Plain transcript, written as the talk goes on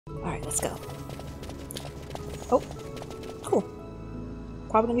Alright, let's go. Oh, cool.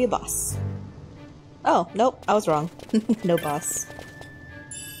 Probably gonna be a boss. Oh, nope, I was wrong. No boss.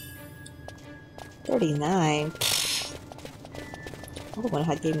 39. Oh, the one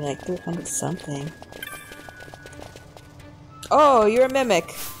had gave me like 300 something. Oh, you're a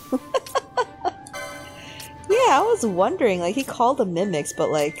mimic! Yeah, I was wondering, like, he called them mimics, but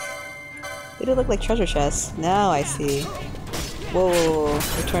like, they don't look like treasure chests. Now I see. Whoa, whoa, whoa.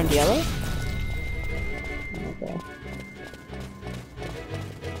 They turned yellow? Okay.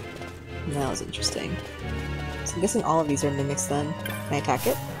 That was interesting. So I'm guessing all of these are mimics then. Can I attack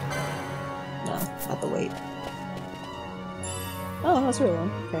it? No, not the wait. Oh, that's a real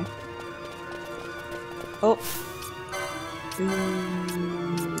one. Okay. Oh.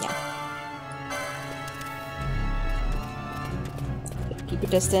 Yeah. Keep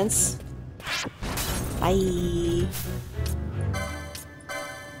your distance. Bye.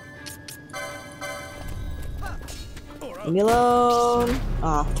 Leave me alone.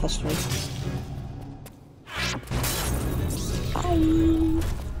 Ah, touched me. Bye.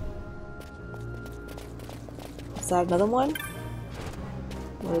 Is that another one?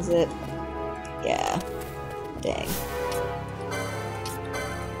 What is it? Yeah. Dang.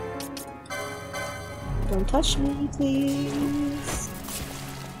 Don't touch me, please.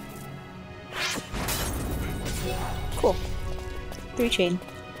 Cool. 3 chain.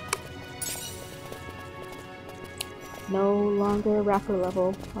 No longer rapper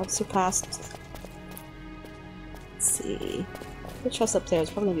level. I've surpassed. Let's see. The chest up there is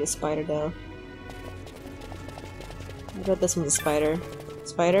probably gonna be a spider though. I bet this one's a spider.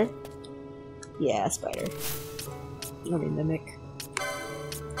 Spider? Yeah, spider. Let me mimic.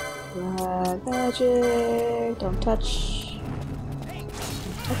 Black magic. Don't touch. Don't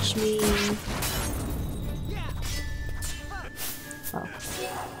touch me. Oh.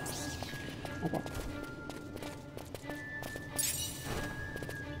 Okay.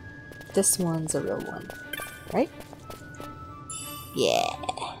 This one's a real one, right? Yeah.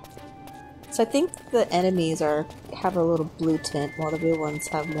 So I think the enemies have a little blue tint, while the real ones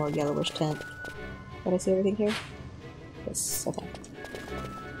have more yellowish tint. Did I see everything here? Yes. Okay.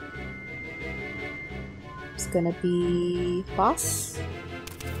 It's gonna be boss?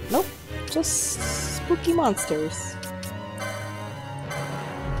 Nope. Just spooky monsters.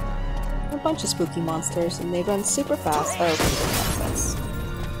 A bunch of spooky monsters, and they run super fast. Oh, okay, that's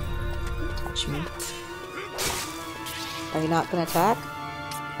touch me. Are you not gonna attack?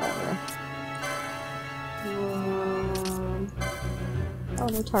 Whatever. Oh,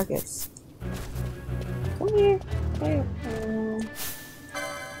 no targets. Come here. Here.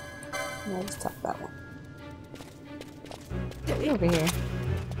 I'll just tap that one. Get me over here.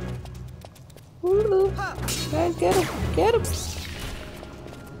 Woo! Guys, get him! Get him!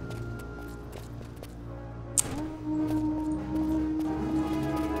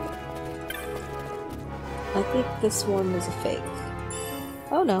 I think this one is a fake.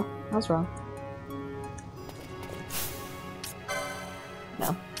 Oh no, I was wrong.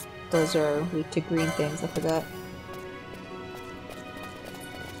 No, those are weak to green things, I forgot.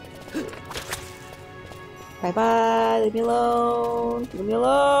 Bye bye, leave me alone! Leave me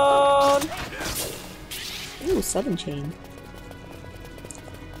alone! Ooh, 7 chain.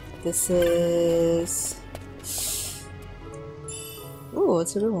 This is... Ooh,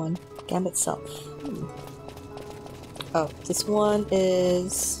 it's a real one. Gambit Self. Oh, this one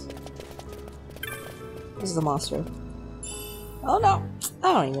is... This is a monster. Oh no!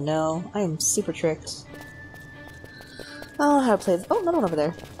 I don't even know. I am super tricked. I don't know how to play this. Oh, another one over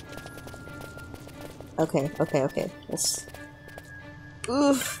there. Okay, okay, okay. Let's...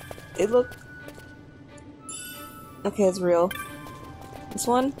 Oof! They look... Okay, it's real. This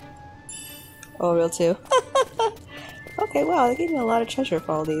one? Oh, real too. Okay, wow, they gave me a lot of treasure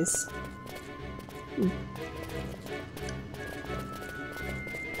for all these.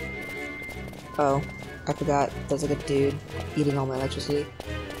 Oh, I forgot. There's like a dude eating all my electricity.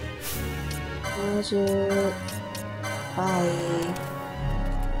 Magic. Bye.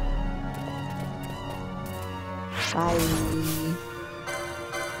 Bye.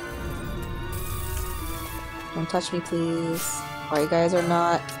 Don't touch me, please. Oh, you guys are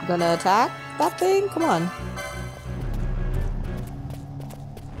not gonna attack that thing? Come on.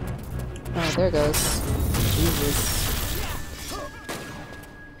 Oh, there it goes. Jesus.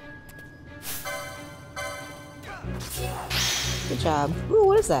 Good job. Ooh,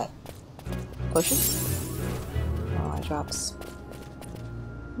 what is that? Potion? Oh, it drops.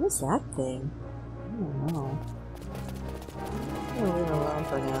 What is that thing? I don't know. I'm gonna leave it alone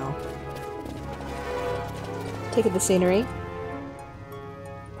for now. Take the scenery.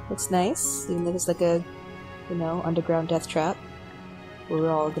 Looks nice, even if it's like a, you know, underground death trap. Where we're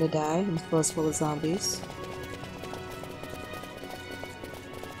all gonna die and it's full of zombies.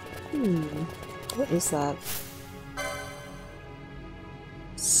 What is that?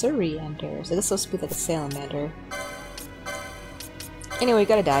 Suriander. So this is supposed to be like a salamander. Anyway,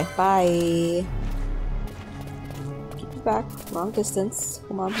 gotta die. Bye! Keep you back. Long distance.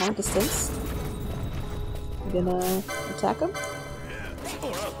 Come on, long distance. You gonna attack him?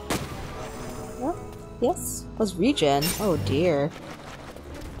 Yeah? Yes? Was regen? Oh dear.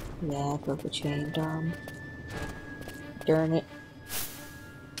 Yeah, broke the chain. Darn. Darn it.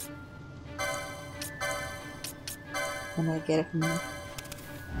 Can I get it from there?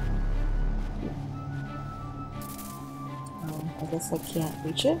 Oh, I guess I can't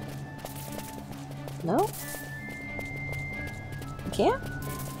reach it? No? I can't?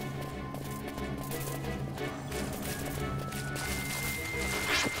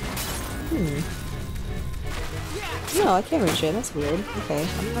 No, I can't reach it. That's weird. Okay,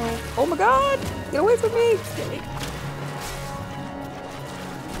 I'm gonna... Oh my god! Get away from me!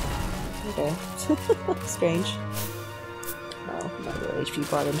 Okay. Strange. Oh, my little HP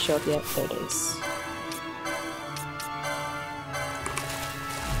bar didn't show up yet. There it is.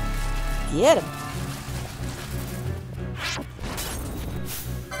 Get him!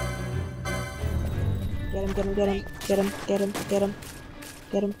 Get him, get him, get him, get him, get him, get him,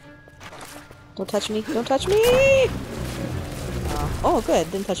 get him. Don't touch me, don't touch me! Oh,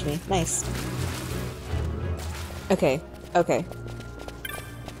 good, didn't touch me. Nice. Okay, okay.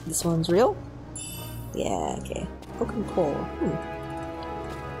 This one's real? Yeah, okay. Poking pole. I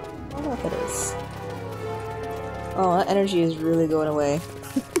don't know if it is. Oh, that energy is really going away.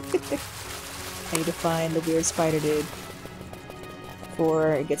 I need to find the weird spider dude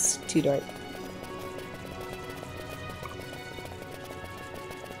before it gets too dark.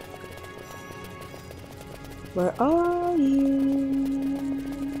 Where are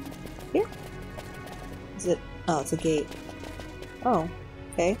you? Here? Is it? Oh, it's a gate. Oh,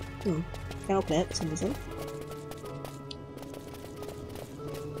 okay. Can't open it for some reason.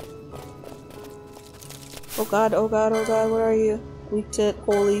 Oh god, oh god, oh god, where are you? Weak tit,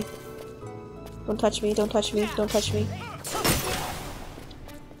 holy. Don't touch me, don't touch me, don't touch me.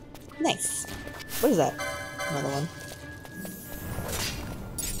 Nice. What is that? Another one.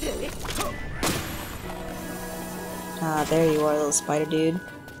 Ah, there you are, little spider dude.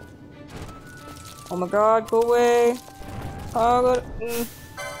 Oh my god, go away! Oh god.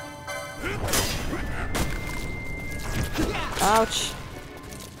 Ouch.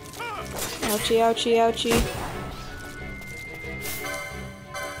 Ouchie, ouchie, ouchie.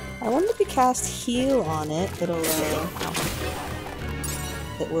 I wonder if you cast heal on it, it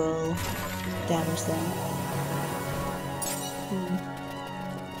will damage them.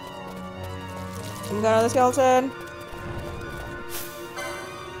 I'm gonna the skeleton!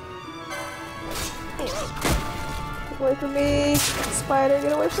 Get away from me! Spider,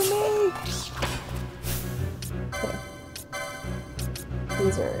 get away from me! Okay.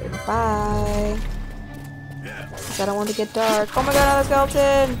 Wizard, bye! I don't want to get dark. Oh my god, another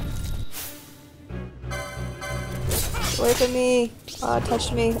skeleton! Get away from me! Oh, it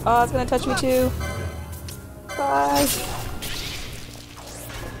touched me. Oh, it's gonna touch me too. Bye!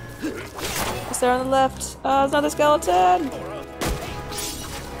 It's there on the left. Oh, it's another skeleton!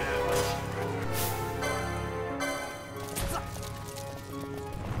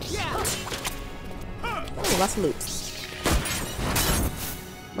 Oh, lots of loot.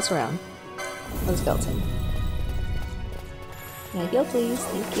 What's around? Another skeleton. Can I heal, please?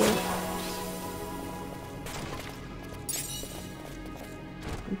 Thank you.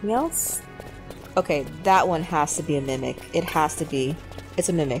 Anything else? Okay, that one has to be a mimic. It has to be. It's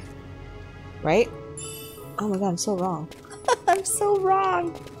a mimic. Right? Oh my god, I'm so wrong. I'm so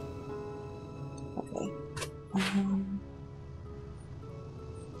wrong! Okay.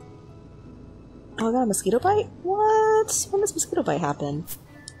 Oh, I got a mosquito bite? What? When does mosquito bite happen?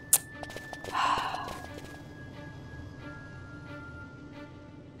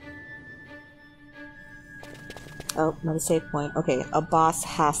 Oh, another save point. Okay, a boss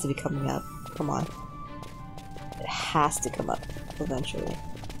has to be coming up. Come on. It has to come up eventually.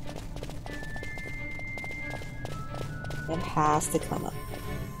 It has to come up.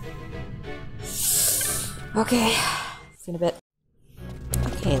 Okay. See you in a bit.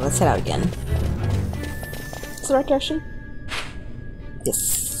 Okay, let's head out again. Is the right direction?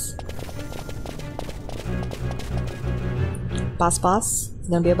 Yes. Boss boss? Is it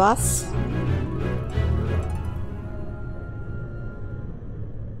gonna be a boss?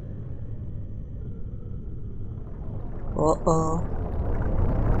 Uh-oh.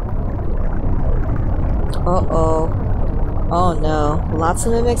 Uh-oh. Oh no. Lots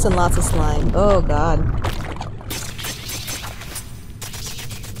of mimics and lots of slime. Oh god.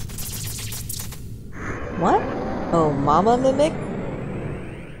 What? Oh, mama mimic?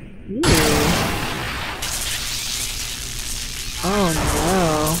 Ew. Oh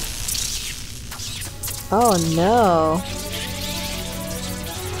no. Oh no.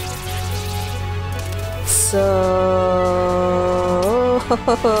 So...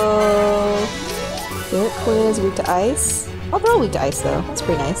 Spirit Queen is weak to ice? Oh, they're all weak to ice though. That's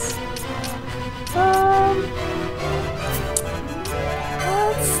pretty nice.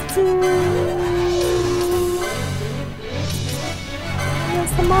 Let's do...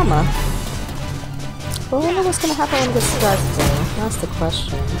 Where's the mama? Well, I wonder what's gonna happen when it gets dark though. That's the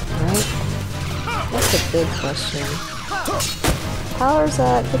question, right? That's the big question. Power's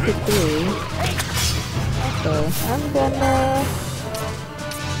at 53. Okay, I'm gonna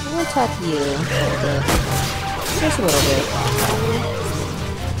attack you a little bit. Just a little bit.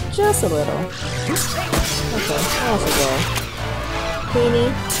 Just a little. Okay, that's a go.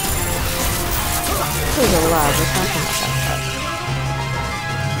 Queenie. Please are alive, we're talking about that.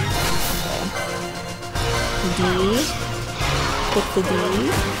 Okay. D. Pick the D.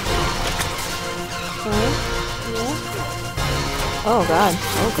 Okay, yeah. Oh god,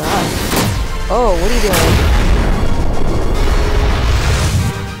 oh god. Oh, what are you doing?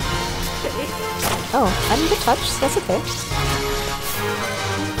 Oh, I didn't get touched, so that's okay.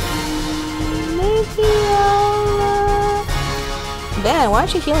 Maybe I'll... Van, why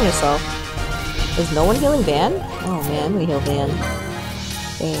aren't you healing yourself? Is no one healing Van? Oh man, I'm gonna heal Van.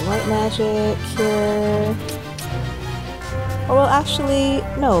 Okay, white magic, cure... Oh well, actually,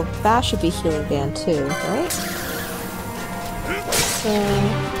 no, Bash should be healing Van too, right? So...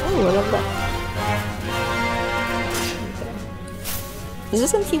 Oh, I love that. Is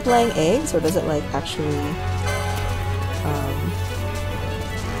this gonna keep laying eggs, or does it like actually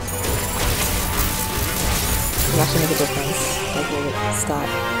make a difference? Like will it stop? I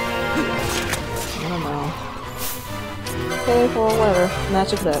don't know. Okay, well whatever.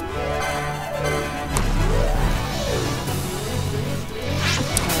 Magic it up.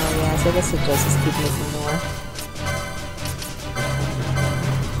 Oh yeah, so I guess it just keep making more.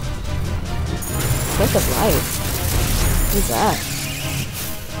 Breath of life? Who's that?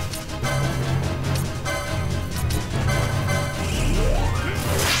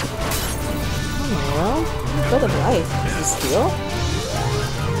 Breath of life. Is this heal?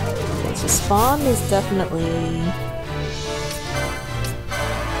 Okay, so spawn is definitely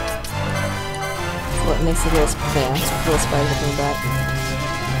what makes the little spider coming back.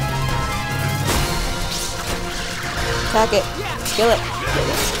 Attack it! Kill it!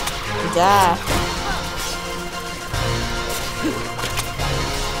 Die!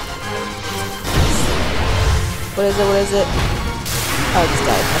 What is it? What is it? Oh, it just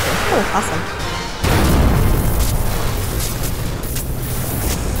died. Okay. Oh, awesome.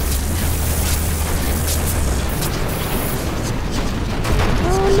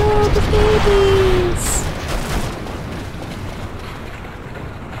 The babies!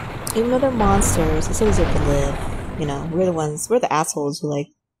 Even though they're monsters, they still deserve to live. You know, we're the assholes who, like,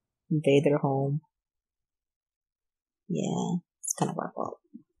 invade their home. Yeah, it's kind of our fault.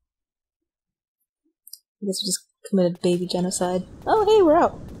 I guess we just committed baby genocide. Oh, hey, we're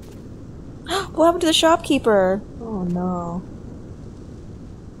out! What happened to the shopkeeper? Oh, no.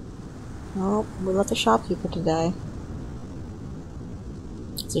 Oh, we left the shopkeeper to die.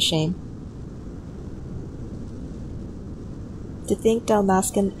 It's a shame. To think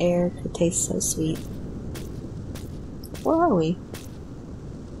Dalmascan air could taste so sweet. Where are we?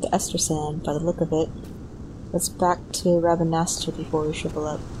 The Ester Sand, by the look of it. Let's back to Rabanastre before we shrivel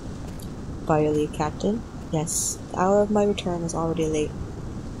up. By your leave, Captain. Yes, the hour of my return is already late.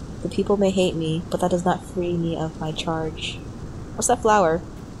 The people may hate me, but that does not free me of my charge. What's that flower?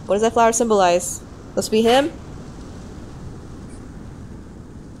 What does that flower symbolize? Must be him?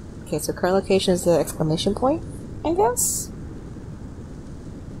 Okay, so current location is the exclamation point, I guess?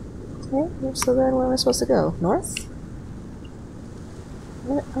 Okay, so then where am I supposed to go? North?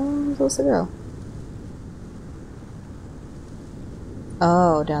 Where am I supposed to go?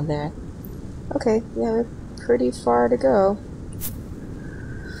 Oh, down there. Okay, yeah, we're pretty far to go.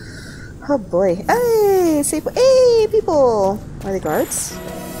 Oh boy. Hey! Hey, people! Are they guards?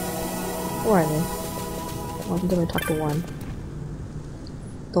 Where are they? Well, I'm gonna talk to one.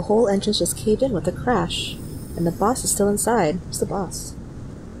 The whole entrance just caved in with a crash. And the boss is still inside. Who's the boss?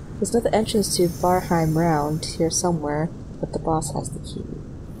 There's another entrance to Barheim round here somewhere, but the boss has the key.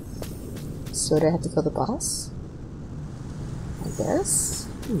 So do I have to kill the boss? I guess?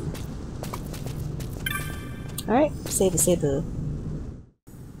 Alright, save.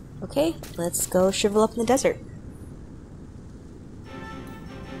 Okay, let's go shrivel up in the desert.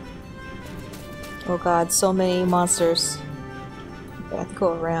 Oh god, so many monsters. I have to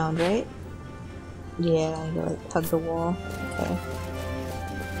go around, right? Yeah, I go like tug the wall. Okay.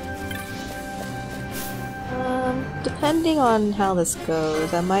 Depending on how this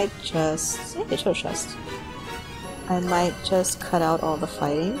goes, I might just... Yeah, show chest. I might just cut out all the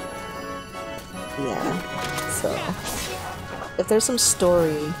fighting. Yeah, so... If there's some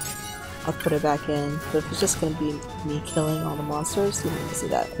story, I'll put it back in. But if it's just gonna be me killing all the monsters, you need to see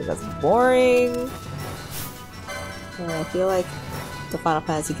that, because that's boring! I feel like the Final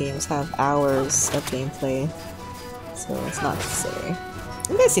Fantasy games have hours of gameplay, so it's not necessary.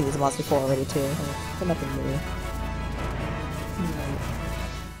 You guys seen these monsters before already too, they're nothing new.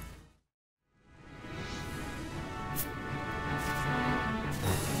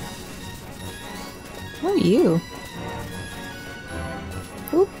 Who are you?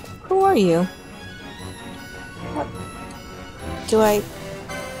 Who are you? What?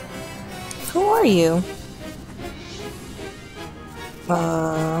 Who are you?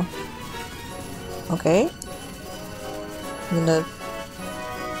 Okay.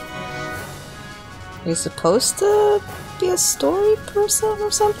 Are you supposed to be a story person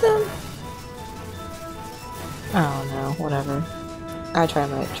or something? I don't know, whatever. I try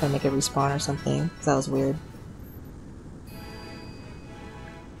to make it respawn or something, because that was weird.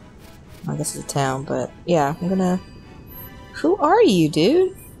 I guess it's a town, but yeah, I'm gonna... Who are you,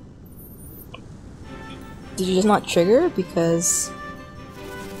 dude? Did you just not trigger because...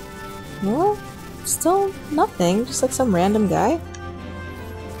 Well, still nothing, just like some random guy.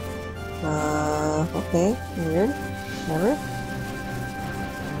 Okay, weird. Whatever.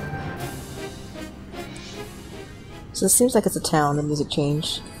 So it seems like it's a town, the music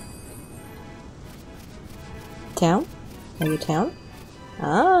changed. Town? Are you a town?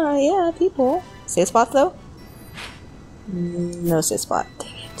 Ah, yeah, people. Save spot though? No save spot.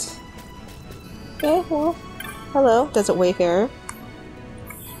 Dang it. Okay, well, hello, Desert Wayfarer.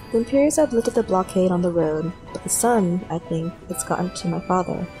 The Imperials have lifted the blockade on the road, but the sun, I think, has gotten to my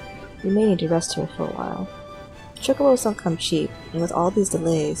father. We may need to rest here for a while. Chocobos don't come cheap, and with all these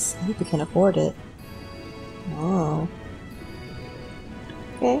delays, I hope we can afford it. Oh.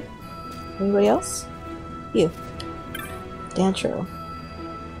 Okay. Anybody else? You. Dantro.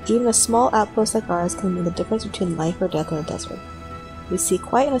 Even a small outpost like ours can mean the difference between life or death in the desert. We see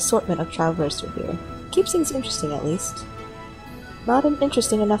quite an assortment of travelers through here. Keeps things interesting, at least. Not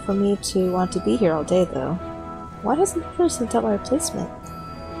interesting enough for me to want to be here all day, though. Why hasn't the person sent out my replacement?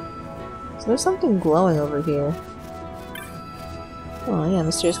 So there's something glowing over here. Oh yeah,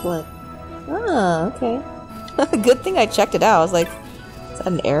 mysterious glint. Ah, okay. Good thing I checked it out. I was like, is that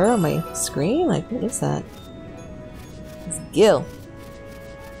an error on my screen? Like, what is that? It's Gil.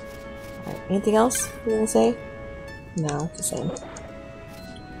 Alright, anything else you want to say? No, it's the same.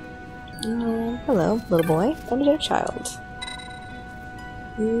 Hello, little boy. Energetic child.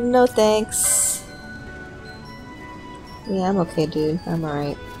 No thanks. Yeah, I'm okay, dude. I'm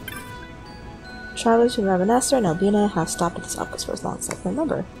alright. Travelers from Ravenasser and Albina have stopped at this outpost for as long as I can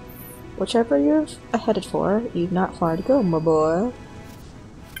remember. Whichever you're headed for, you've not far to go, my boy.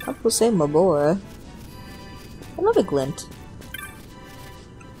 Some people say my boy. Another glint.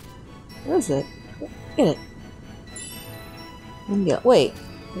 Where is it? Get it. Wait,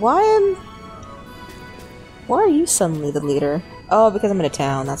 why are you suddenly the leader? Oh, because I'm in a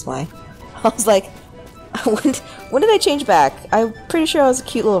town, that's why. I was like, when did I change back? I'm pretty sure I was a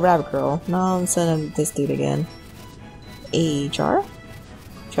cute little rabbit girl. No, all of a sudden I'm this dude again. A jar?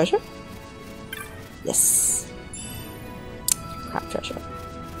 Treasure? Yes. Crap, treasure.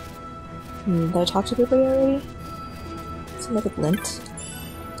 Did I talk to everybody already? Seems like a glint.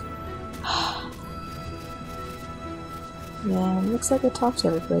 Yeah, looks like I talked to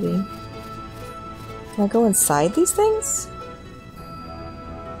everybody. Can I go inside these things?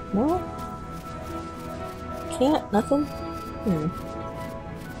 No? Can't? Nothing?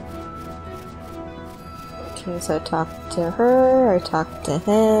 Okay, so I talked to her, I talked to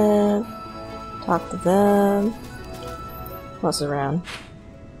him, talked to them. Who else is around?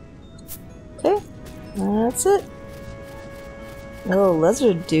 Okay, that's it. Oh,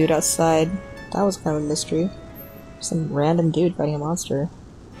 lizard dude outside. That was kind of a mystery. Some random dude fighting a monster.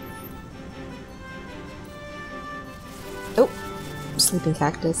 Oh! Sleeping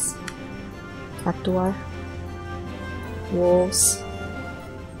cactus. Cactuar. Wolves.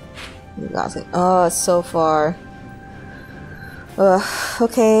 Oh, it's so far.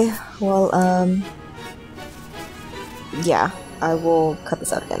 Okay. Well, yeah. I will cut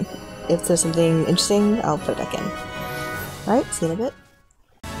this out again. if there's something interesting, I'll put it back in. Alright, see you in a bit.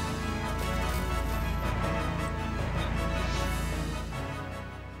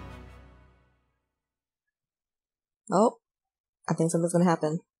 Oh, I think something's gonna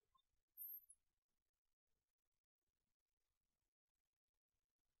happen.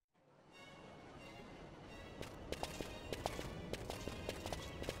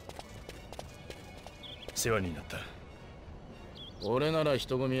俺なら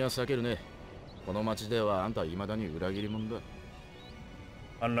人混みは避けるね。この町ではあんた未だに裏切り者だ。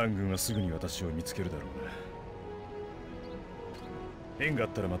反乱軍はすぐに私を見つけるだろうな。縁があっ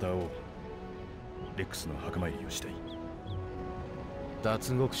たらまた会おう。レックスの墓参りをしたい。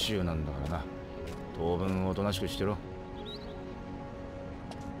脱獄囚なんだからな。当分おとなしくしてろ。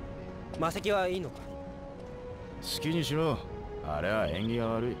魔石はいいのか？好きにしろ。あれは縁起が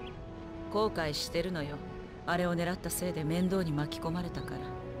悪い。後悔してるのよ。あれを狙ったせいで面倒に巻き込まれたから。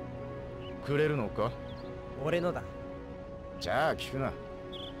くれるのか？俺のだ。じゃあ聞くな。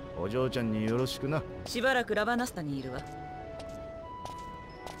お嬢ちゃんによろしくな。しばらくラバナスタにいるわ。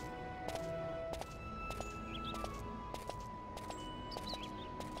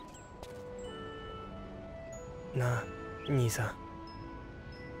なあ、兄さん。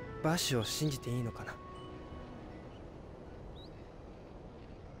バッシュを信じていいのかな？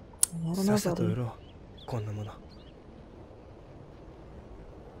さっさと売ろう、こんなもの。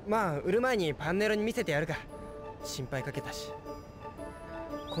まあ、売る前にパンネロに見せてやるか。心配かけたし。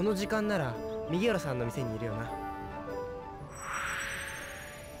この時間なら、右原さんの店にいるよな。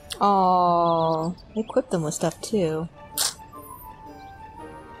Aww, I equipped them with stuff too.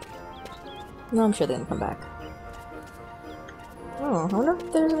 No, I'm sure they're gonna come back. Oh, I wonder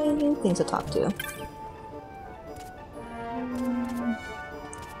if there's any new things to talk to.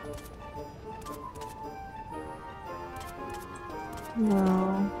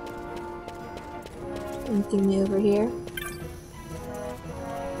 No. Anything new over here?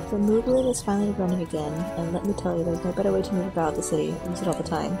 The Moogling is finally running again, and let me tell you, there's no better way to move about the city. I use it all the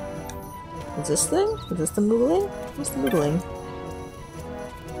time. Is this thing? Is this the Moogling? What's the Moogling?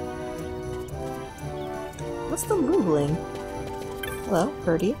 What's the Moogling? Hello,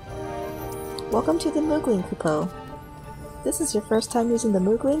 Birdie. Welcome to the Moogling, Kupo. This is your first time using the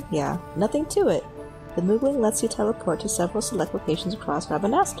Moogling? Yeah, nothing to it. The Moogling lets you teleport to several select locations across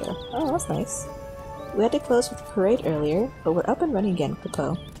Rabanastre. Oh, that's nice. We had to close with the parade earlier, but we're up and running again,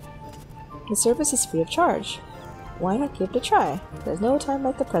 Kupo. The service is free of charge. Why not give it a try? There's no time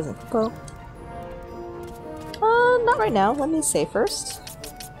like the present, Kupo. Not right now. Let me say first.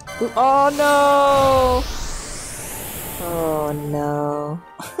 Ooh, oh no! Oh no.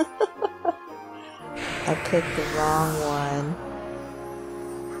 I picked the wrong one.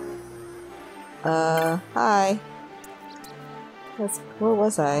 Hi. Where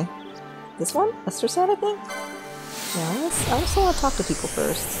was I? This one? Esterset, I think? Yeah, I also want to talk to people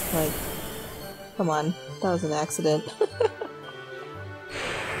first. Like, come on. That was an accident.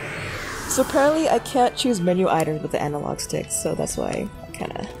 So apparently I can't choose menu items with the analog stick, so that's why I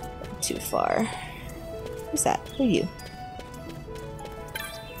kinda went too far. Who's that? Who are you?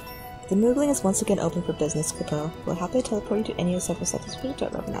 The Moogling is once again open for business, Kupo. We'll happily teleport you to any of the several sectors of the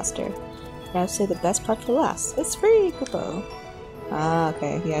Rabanastre. Now say the best part for last. It's free, Kupo! Ah,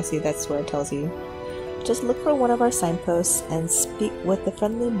 okay. Yeah, see, that's where it tells you. Just look for one of our signposts and speak with the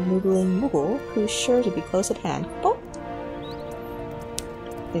friendly Moogling Moogle, who's sure to be close at hand. Kupo?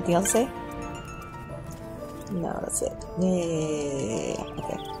 Anything else to say? No, that's it. Yeah.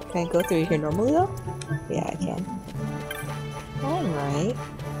 Okay. Can I go through here normally, though? Yeah, I can. Alright.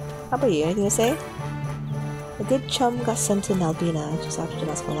 How about you? Anything to say? A good chum got sent to Nalbina just after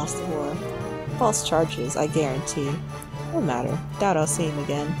Damasco lost the war. False charges, I guarantee. No matter. Doubt I'll see him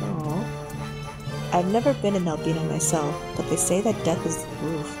again. Aww. I've never been in Nalbina myself, but they say that death is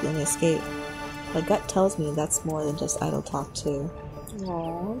the only escape. My gut tells me that's more than just idle talk, too.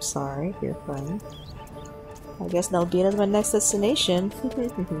 Aww, I'm sorry, dear friend. I guess Nalbina's my next destination.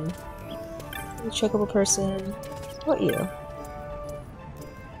 Checkable person. What are you?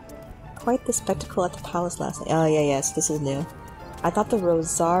 Quite the spectacle at the palace last night. Oh yeah, yes, this is new. I thought the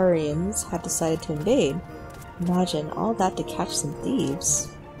Rosarians had decided to invade. Imagine all that to catch some thieves.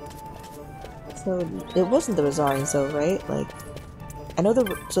 So it wasn't the Rosarians though, right? Like, I know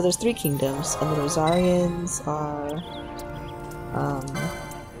so there's 3 kingdoms, and the Rosarians are,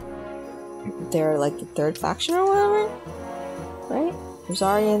 they're like the 3rd faction or whatever, right?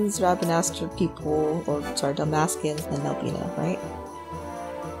 Rosarians, Rabanastre people, or sorry, Dalmascans, and Nalbina, right?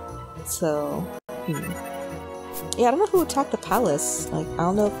 So, yeah, I don't know who attacked the palace. Like, I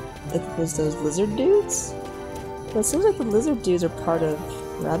don't know if it was those lizard dudes, but it seems like the lizard dudes are part of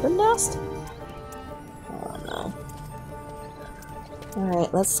Rabbit nest? Oh no.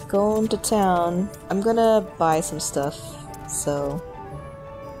 Alright, let's go into town. I'm gonna buy some stuff, so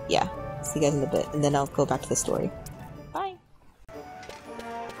yeah. See you guys in a bit, and then I'll go back to the story. Bye!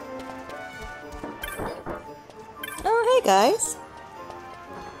 Oh, hey guys!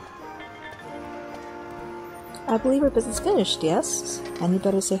 I believe our business finished, yes? And you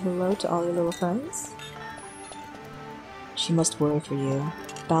better say hello to all your little friends? She must worry for you.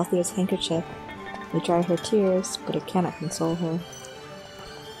 Balthier's handkerchief may dry her tears, but it cannot console her.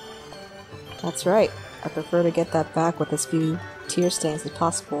 That's right. I prefer to get that back with as few tear stains as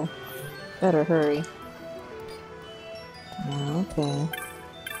possible. Better hurry. Okay.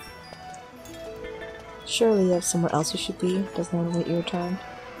 Surely you have somewhere else you should be. Doesn't want to wait your turn.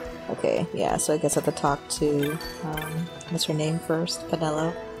 Okay, yeah, so I guess I have to talk to, what's her name first?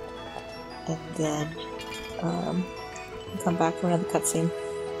 Vanello. And then, come back for another cutscene.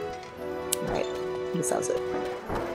 Alright, I guess that was it.